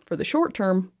that, for the short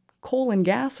term, coal and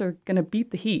gas are going to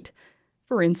beat the heat.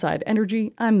 For Inside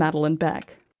Energy, I'm Madeline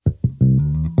Beck.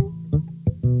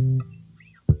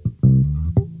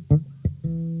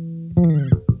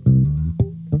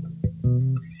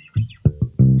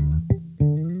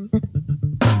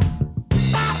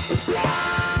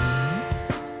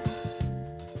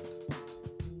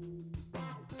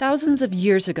 Thousands of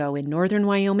years ago in northern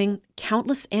Wyoming,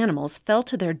 countless animals fell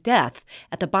to their death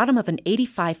at the bottom of an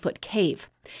 85-foot cave.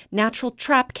 Natural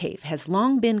Trap Cave has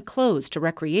long been closed to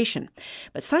recreation,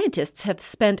 but scientists have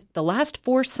spent the last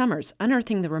 4 summers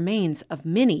unearthing the remains of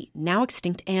many now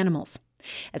extinct animals.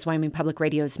 As Wyoming Public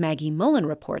Radio's Maggie Mullen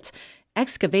reports,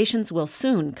 excavations will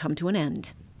soon come to an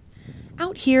end.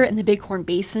 Out here in the Bighorn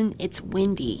Basin, it's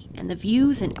windy, and the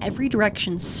views in every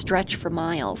direction stretch for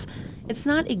miles. It's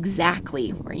not exactly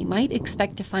where you might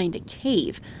expect to find a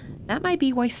cave. That might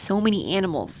be why so many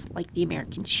animals, like the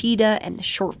American cheetah and the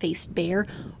short-faced bear,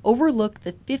 overlooked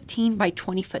the 15 by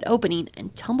 20 foot opening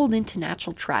and tumbled into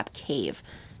Natural Trap Cave.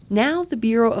 Now the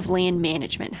Bureau of Land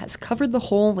Management has covered the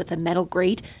hole with a metal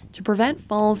grate to prevent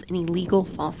falls and illegal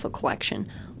fossil collection.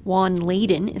 Juan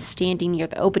Layden is standing near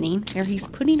the opening, where he's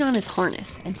putting on his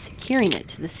harness and securing it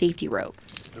to the safety rope.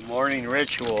 The morning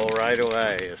ritual right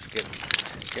away is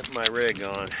get my rig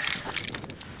on.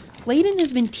 Layden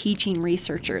has been teaching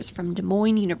researchers from Des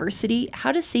Moines University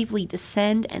how to safely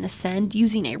descend and ascend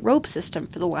using a rope system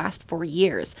for the last 4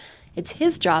 years. It's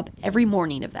his job every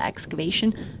morning of the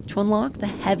excavation to unlock the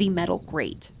heavy metal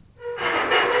grate.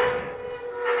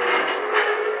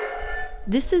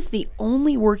 This is the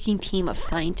only working team of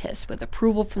scientists with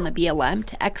approval from the BLM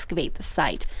to excavate the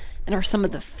site, and are some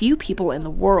of the few people in the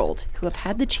world who have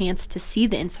had the chance to see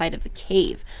the inside of the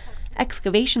cave.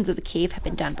 Excavations of the cave have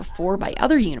been done before by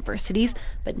other universities,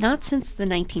 but not since the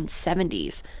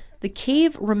 1970s. The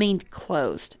cave remained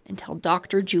closed until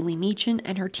Dr. Julie Meechan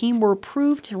and her team were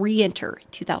approved to re-enter in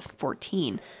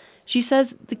 2014. She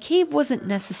says the cave wasn't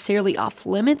necessarily off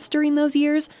limits during those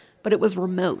years, but it was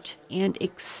remote and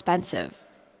expensive.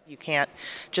 You can't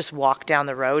just walk down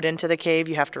the road into the cave.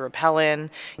 You have to rappel in.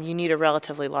 You need a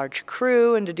relatively large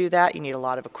crew, and to do that, you need a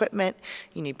lot of equipment.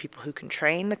 You need people who can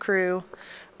train the crew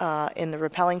in the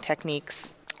rappelling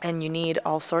techniques, and you need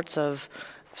all sorts of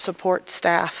support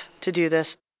staff to do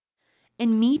this.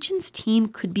 And Meachin's team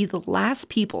could be the last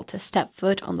people to step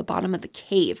foot on the bottom of the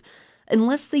cave.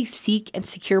 Unless they seek and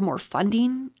secure more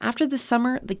funding, after the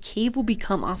summer, the cave will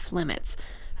become off limits.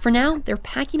 For now, they're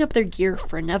packing up their gear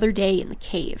for another day in the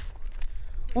cave.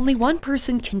 Only one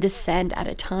person can descend at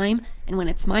a time, and when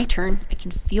it's my turn, I can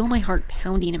feel my heart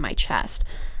pounding in my chest.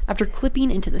 After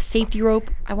clipping into the safety rope,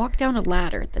 I walk down a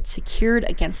ladder that's secured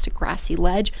against a grassy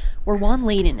ledge where Juan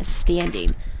Layden is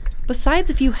standing. Besides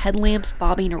a few headlamps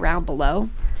bobbing around below,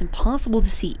 it's impossible to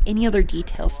see any other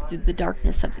details through the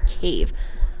darkness of the cave.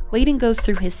 Layden goes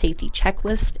through his safety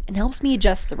checklist and helps me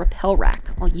adjust the rappel rack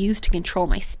I'll use to control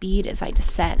my speed as I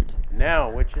descend. Now,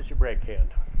 which is your brake hand?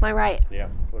 My right. Yeah,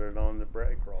 put it on the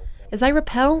brake roll. As I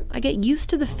rappel, I get used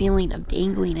to the feeling of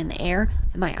dangling in the air,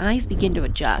 and my eyes begin to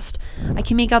adjust. I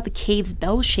can make out the cave's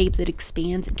bell shape that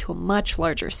expands into a much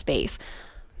larger space.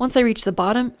 Once I reach the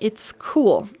bottom, it's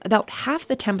cool, about half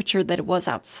the temperature that it was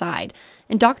outside.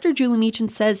 And Dr. Julie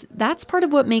Meachin says that's part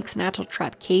of what makes Natural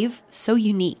Trap Cave so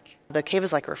unique. The cave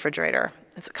is like a refrigerator.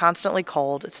 It's constantly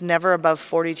cold. It's never above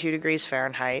 42 degrees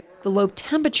Fahrenheit. The low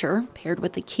temperature, paired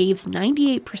with the cave's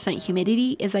 98%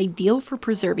 humidity, is ideal for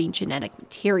preserving genetic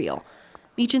material.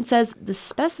 Meachin says the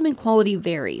specimen quality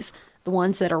varies. The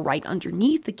ones that are right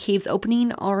underneath the cave's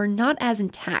opening are not as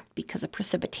intact because of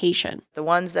precipitation. The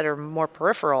ones that are more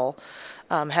peripheral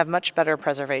have much better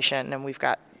preservation, and we've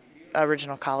got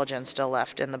original collagen still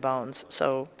left in the bones.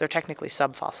 So they're technically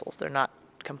subfossils. They're not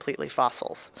completely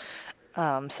fossils.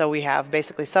 So we have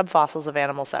basically subfossils of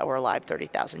animals that were alive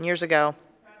 30,000 years ago.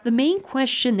 The main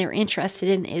question they're interested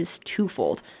in is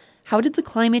twofold. How did the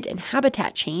climate and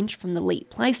habitat change from the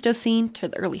late Pleistocene to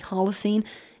the early Holocene,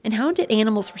 and how did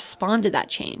animals respond to that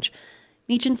change?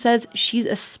 Meachin says she's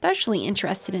especially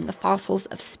interested in the fossils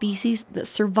of species that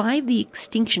survived the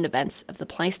extinction events of the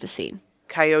Pleistocene.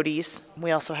 Coyotes.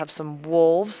 We also have some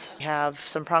wolves. We have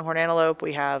some pronghorn antelope.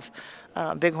 We have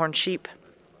bighorn sheep.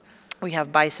 We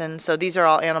have bison. So these are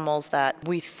all animals that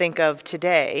we think of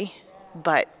today,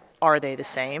 but are they the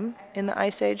same in the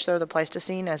Ice Age or the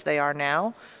Pleistocene as they are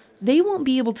now? They won't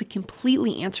be able to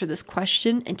completely answer this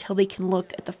question until they can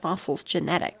look at the fossil's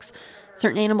genetics.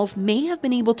 Certain animals may have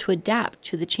been able to adapt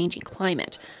to the changing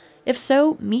climate. If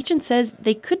so, Meachin says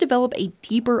they could develop a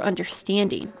deeper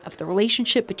understanding of the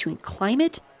relationship between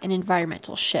climate and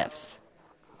environmental shifts.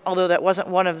 Although that wasn't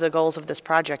one of the goals of this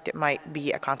project, it might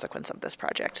be a consequence of this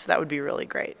project, so that would be really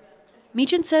great.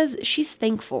 Meachin says she's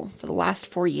thankful for the last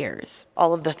 4 years.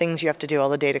 All of the things you have to do, all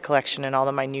the data collection and all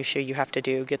the minutiae you have to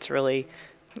do gets really,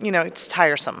 it's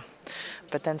tiresome.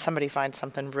 But then somebody finds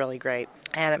something really great,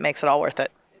 and it makes it all worth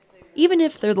it. Even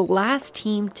if they're the last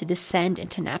team to descend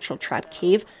into Natural Trap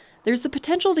Cave, there's the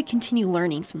potential to continue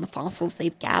learning from the fossils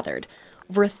they've gathered.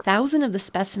 Over 1,000 of the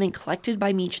specimens collected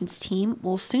by Meachin's team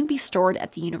will soon be stored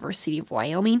at the University of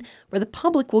Wyoming, where the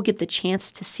public will get the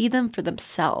chance to see them for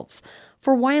themselves.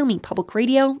 For Wyoming Public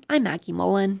Radio, I'm Maggie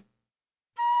Mullen.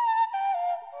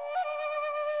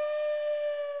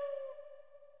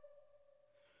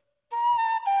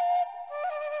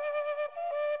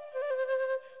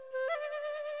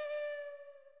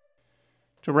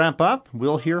 To wrap up,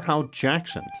 we'll hear how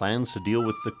Jackson plans to deal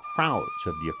with the crowds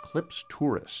of the eclipse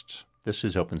tourists. This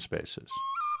is Open Spaces.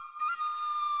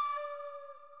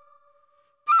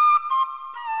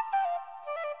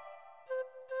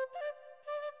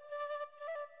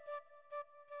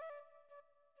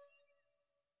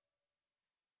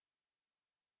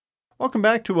 Welcome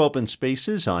back to Open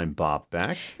Spaces. I'm Bob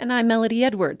Beck. And I'm Melody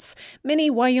Edwards.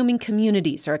 Many Wyoming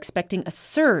communities are expecting a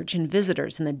surge in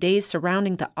visitors in the days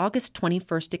surrounding the August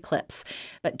 21st eclipse.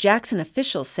 But Jackson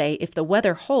officials say if the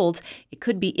weather holds, it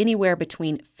could be anywhere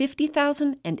between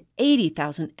 50,000 and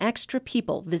 80,000 extra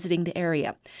people visiting the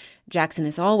area. Jackson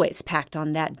is always packed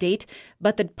on that date,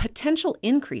 but the potential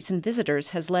increase in visitors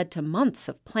has led to months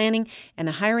of planning and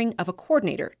the hiring of a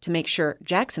coordinator to make sure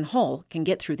Jackson Hole can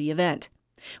get through the event.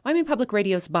 Wyoming Public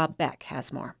Radio's Bob Beck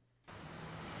has more.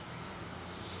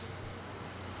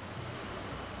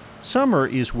 Summer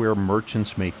is where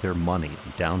merchants make their money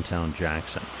in downtown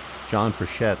Jackson. John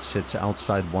Frechette sits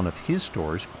outside one of his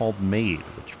stores called Made,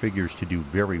 which figures to do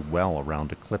very well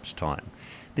around eclipse time.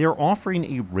 They are offering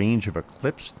a range of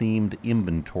eclipse-themed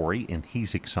inventory, and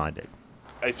he's excited.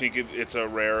 I think it's a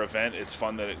rare event. It's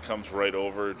fun that it comes right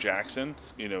over Jackson.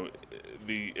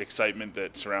 the excitement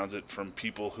that surrounds it from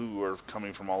people who are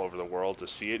coming from all over the world to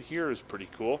see it here is pretty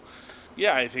cool.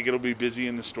 Yeah, I think it'll be busy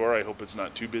in the store. I hope it's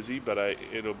not too busy, but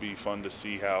it'll be fun to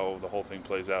see how the whole thing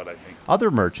plays out, I think. Other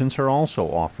merchants are also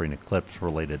offering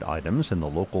eclipse-related items, and the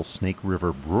local Snake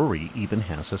River Brewery even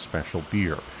has a special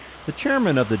beer. The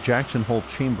chairman of the Jackson Hole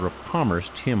Chamber of Commerce,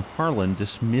 Tim Harlan,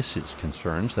 dismisses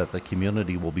concerns that the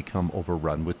community will become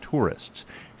overrun with tourists,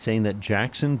 saying that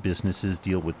Jackson businesses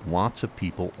deal with lots of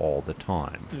people all the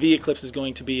time. The eclipse is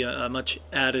going to be a much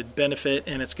added benefit,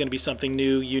 and it's going to be something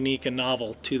new, unique, and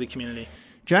novel to the community.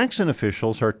 Jackson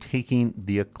officials are taking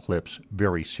the eclipse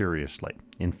very seriously.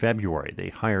 In February, they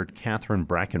hired Catherine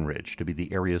Brackenridge to be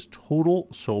the area's total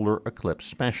solar eclipse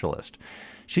specialist.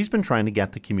 She's been trying to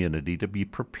get the community to be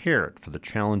prepared for the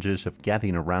challenges of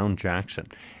getting around Jackson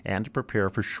and to prepare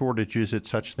for shortages at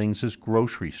such things as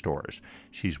grocery stores.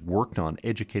 She's worked on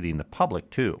educating the public,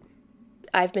 too.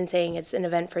 I've been saying it's an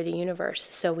event for the universe,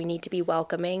 so we need to be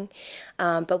welcoming,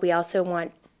 but we also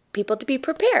want people to be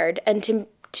prepared and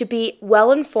to be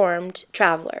well-informed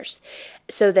travelers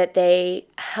so that they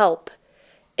help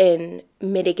in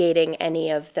mitigating any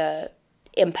of the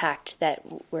impact that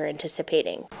we're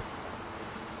anticipating.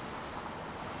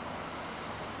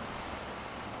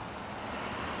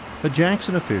 But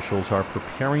Jackson officials are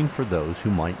preparing for those who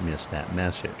might miss that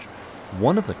message.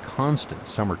 One of the constant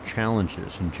summer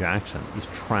challenges in Jackson is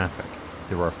traffic.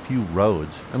 There are few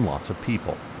roads and lots of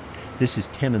people. This is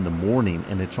 10 in the morning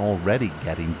and it's already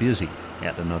getting busy.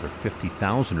 Add another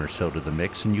 50,000 or so to the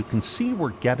mix and you can see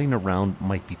where getting around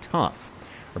might be tough.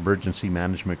 Emergency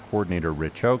Management Coordinator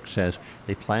Rich Oak says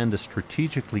they plan to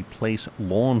strategically place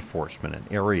law enforcement in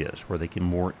areas where they can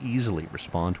more easily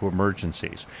respond to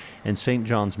emergencies. And St.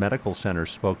 John's Medical Center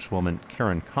spokeswoman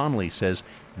Karen Conley says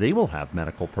they will have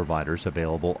medical providers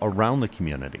available around the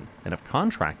community and have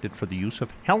contracted for the use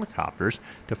of helicopters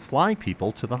to fly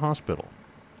people to the hospital.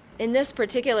 In this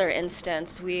particular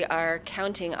instance, we are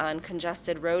counting on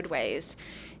congested roadways,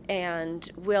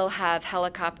 and we'll have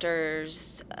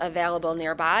helicopters available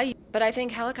nearby. But I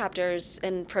think helicopters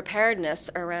and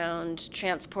preparedness around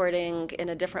transporting in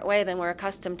a different way than we're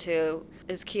accustomed to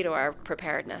is key to our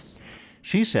preparedness.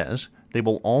 She says they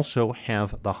will also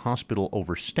have the hospital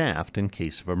overstaffed in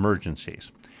case of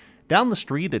emergencies. Down the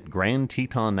street at Grand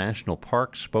Teton National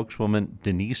Park, spokeswoman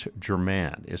Denise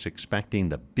Germain is expecting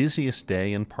the busiest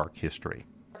day in park history.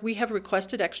 We have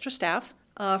requested extra staff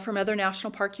from other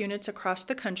national park units across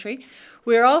the country.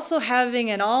 We're also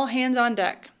having an all hands on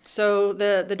deck. So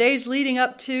the days leading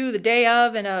up to, the day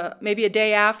of, and maybe a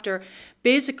day after,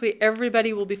 basically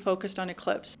everybody will be focused on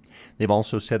eclipse. They've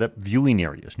also set up viewing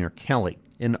areas near Kelly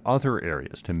and other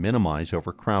areas to minimize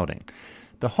overcrowding.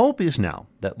 The hope is now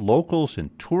that locals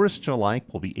and tourists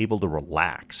alike will be able to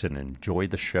relax and enjoy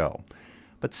the show.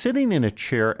 But sitting in a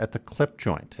chair at the clip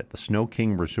joint at the Snow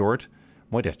King Resort,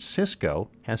 Moira Cisco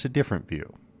has a different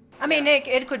view. I mean,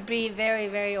 it could be very,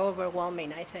 very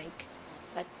overwhelming, I think.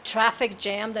 A traffic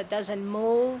jam that doesn't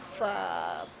move,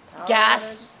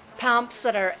 gas pumps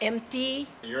that are empty.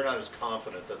 You're not as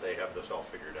confident that they have this all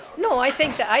figured out? No, I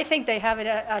think they have it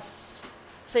as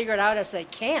figured out as they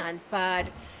can, but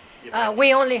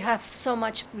we only have so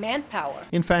much manpower.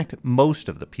 In fact, most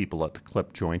of the people at the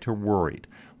clip joint are worried.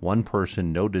 One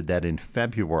person noted that in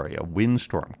February, a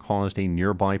windstorm caused a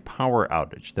nearby power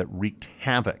outage that wreaked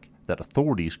havoc that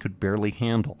authorities could barely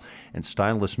handle. And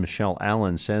stylist Michelle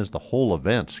Allen says the whole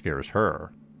event scares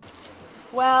her.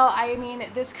 Well, I mean,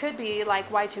 this could be like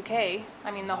Y2K.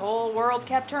 I mean, the whole world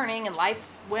kept turning and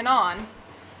life went on.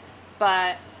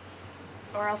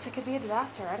 Or else it could be a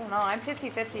disaster. I don't know. I'm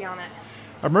 50-50 on it.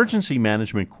 Emergency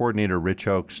Management Coordinator Rich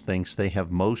Oakes thinks they have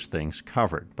most things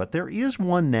covered, but there is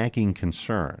one nagging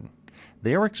concern.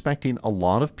 They are expecting a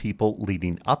lot of people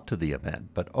leading up to the event,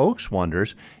 but Oakes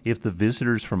wonders if the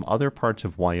visitors from other parts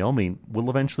of Wyoming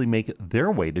will eventually make their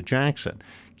way to Jackson,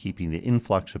 keeping the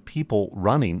influx of people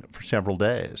running for several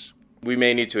days. We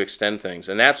may need to extend things,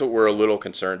 and that's what we're a little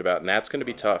concerned about, and that's going to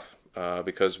be tough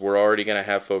because we're already going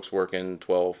to have folks working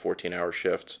 12, 14-hour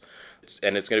shifts.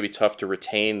 And it's going to be tough to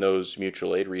retain those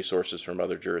mutual aid resources from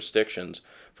other jurisdictions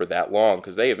for that long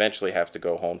because they eventually have to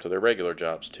go home to their regular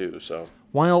jobs too. So,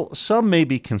 while some may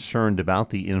be concerned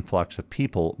about the influx of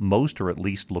people, most are at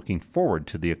least looking forward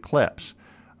to the eclipse.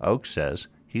 Oakes says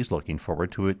he's looking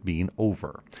forward to it being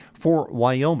over. For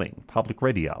Wyoming Public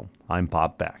Radio, I'm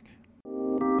Bob Beck.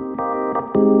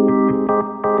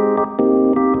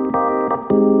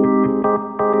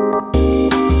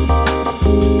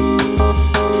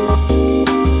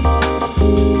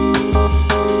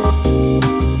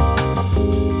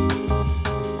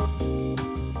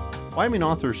 Wyoming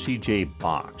author C.J.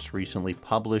 Box recently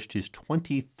published his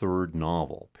 23rd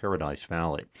novel, Paradise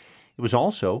Valley. It was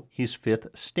also his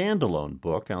 5th standalone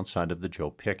book outside of the Joe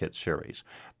Pickett series.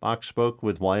 Box spoke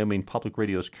with Wyoming Public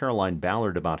Radio's Caroline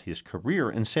Ballard about his career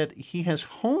and said he has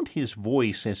honed his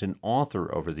voice as an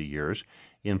author over the years,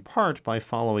 in part by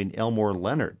following Elmore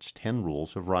Leonard's 10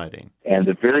 Rules of Writing. And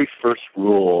the very first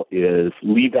rule is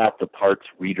leave out the parts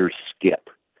readers skip.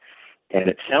 And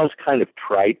it sounds kind of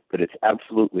trite, but it's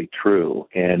absolutely true.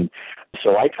 And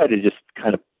so I try to just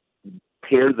kind of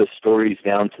pare the stories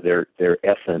down to their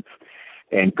essence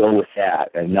and go with that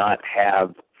and not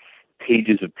have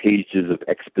pages of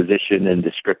exposition and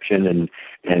description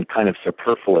and kind of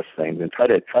superfluous things, and try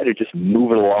to just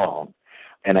move it along.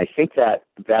 And I think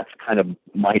that's kind of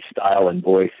my style and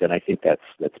voice, and I think that's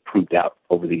proved out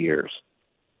over the years.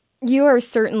 You are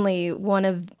certainly one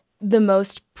of the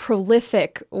most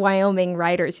prolific Wyoming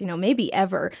writers, maybe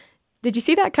ever. Did you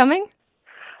see that coming?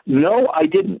 No, I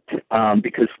didn't,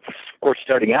 because, of course,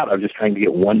 starting out, I was just trying to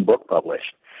get one book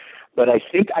published. But I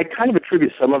think I kind of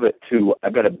attribute some of it to,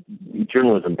 I've got a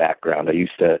journalism background. I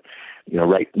used to,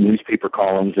 write newspaper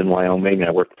columns in Wyoming. I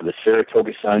worked for the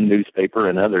Saratoga Sun newspaper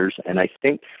and others. And I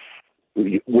think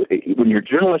when you're a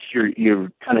journalist, you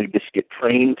kind of just get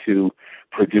trained to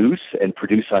produce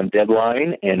on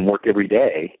deadline and work every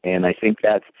day. And I think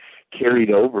that's carried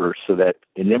over so that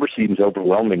it never seems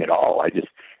overwhelming at all. I just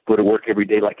go to work every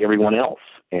day like everyone else.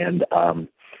 And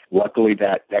luckily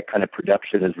that kind of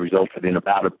production has resulted in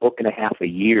about a book and a half a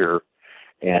year.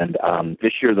 And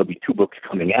this year there'll be 2 books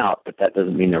coming out, but that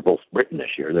doesn't mean they're both written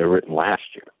this year. They're written last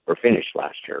year, or finished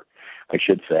last year, I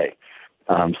should say.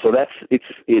 So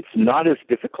it's not as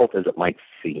difficult as it might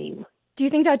seem. Do you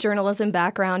think that journalism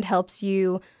background helps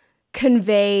you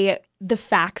convey the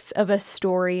facts of a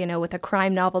story? With a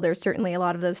crime novel, there's certainly a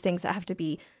lot of those things that have to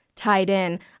be tied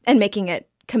in and making it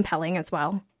compelling as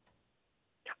well.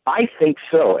 I think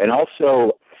so. And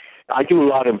also, I do a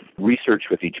lot of research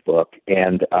with each book,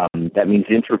 and that means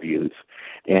interviews.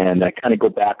 And I kind of go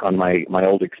back on my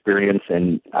old experience,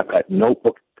 and I've got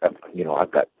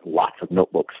I've got lots of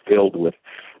notebooks filled with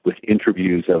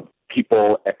interviews of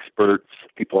people, experts,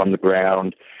 people on the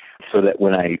ground, so that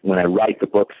when I write the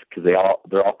books, because they're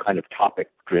all kind of topic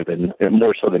driven,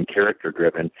 more so than character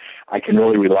driven, I can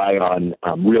really rely on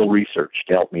real research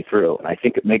to help me through. And I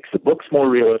think it makes the books more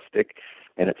realistic,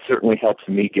 and it certainly helps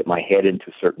me get my head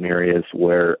into certain areas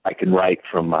where I can write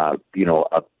from a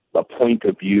point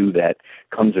of view that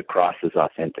comes across as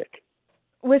authentic.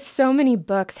 With so many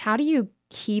books, how do you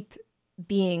keep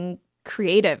being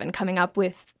creative and coming up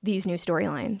with these new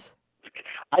storylines?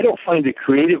 I don't find the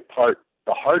creative part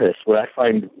the hardest. What I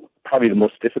find probably the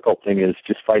most difficult thing is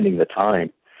just finding the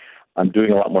time. I'm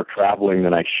doing a lot more traveling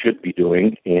than I should be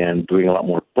doing, and doing a lot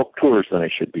more book tours than I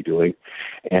should be doing,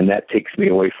 and that takes me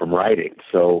away from writing.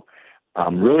 So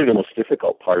really the most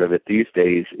difficult part of it these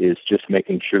days is just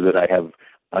making sure that I have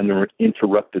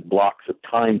uninterrupted blocks of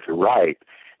time to write,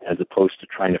 as opposed to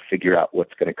trying to figure out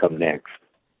what's going to come next.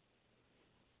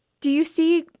 Do you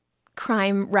see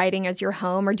crime writing as your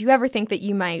home, or do you ever think that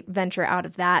you might venture out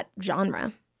of that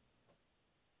genre?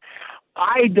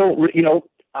 I don't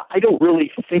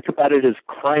really think about it as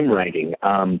crime writing.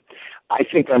 I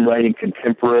think I'm writing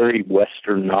contemporary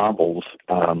Western novels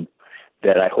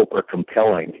that I hope are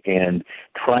compelling, and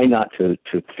try not to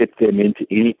fit them into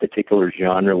any particular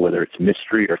genre, whether it's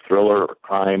mystery or thriller or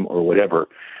crime or whatever.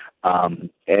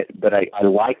 But I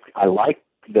like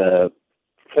the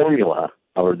formula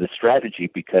or the strategy,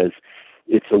 because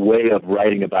it's a way of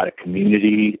writing about a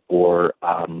community or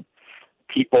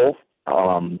people,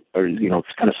 or it's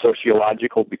kind of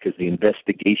sociological, because the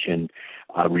investigation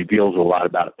reveals a lot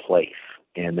about a place,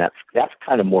 and that's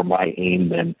kind of more my aim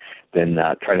than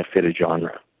trying to fit a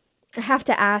genre. I have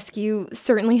to ask, you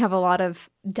certainly have a lot of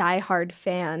diehard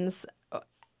fans.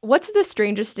 What's the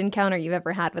strangest encounter you've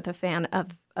ever had with a fan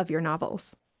of your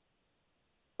novels?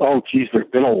 Oh, geez,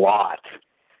 there's been a lot.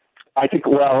 I think,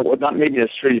 well, not maybe as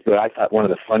strange, but I thought one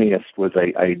of the funniest was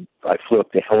I flew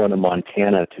up to Helena,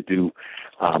 Montana to do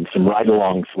some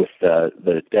ride-alongs with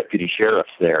the deputy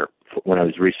sheriffs there when I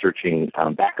was researching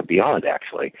Back and Beyond,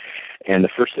 actually. And the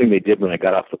first thing they did when I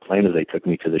got off the plane is they took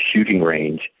me to the shooting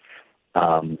range,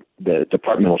 the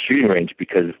departmental shooting range,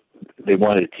 because they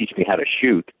wanted to teach me how to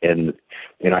shoot. And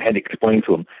I had to explain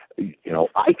to them,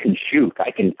 I can shoot.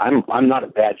 I'm not a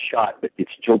bad shot, but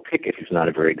it's Joe Pickett who's not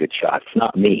a very good shot. It's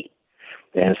not me.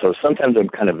 And so sometimes I'm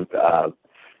kind of,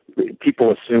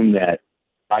 people assume that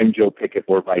I'm Joe Pickett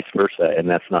or vice versa, and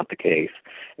that's not the case.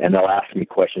 And they'll ask me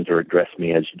questions or address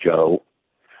me as Joe,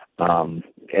 and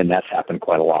that's happened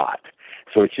quite a lot.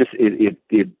 So it's just, it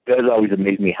does always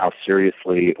amaze me how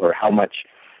seriously or how much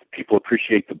people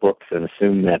appreciate the books and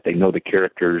assume that they know the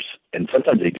characters, and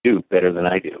sometimes they do better than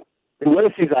I do. And one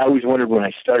of the things I always wondered when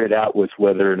I started out was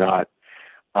whether or not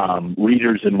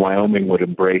readers in Wyoming would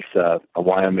embrace a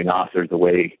Wyoming author the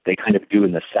way they kind of do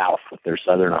in the South with their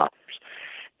Southern authors.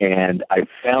 And I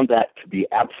found that to be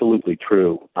absolutely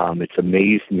true. It's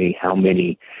amazed me how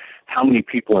many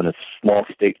people in a small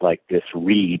state like this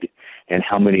read, and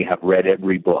how many have read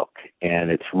every book. And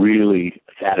it's really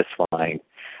satisfying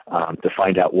to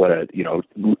find out what a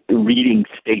reading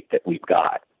state that we've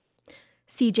got.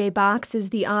 C.J. Box is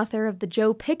the author of the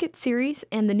Joe Pickett series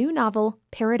and the new novel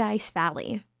Paradise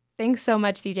Valley. Thanks so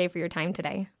much, C.J., for your time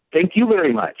today. Thank you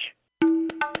very much.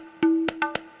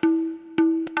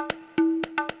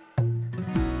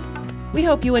 We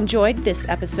hope you enjoyed this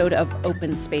episode of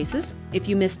Open Spaces. If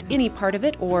you missed any part of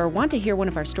it or want to hear one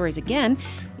of our stories again,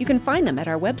 you can find them at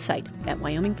our website at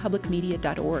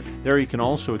wyomingpublicmedia.org. There you can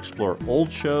also explore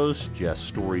old shows, suggest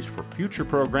stories for future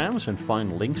programs, and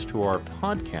find links to our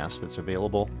podcast that's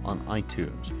available on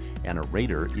iTunes. Anna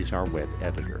Rader is our web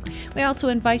editor. We also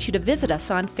invite you to visit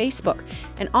us on Facebook,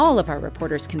 and all of our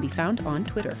reporters can be found on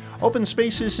Twitter. Open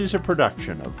Spaces is a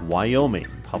production of Wyoming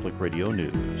Public Radio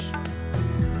News.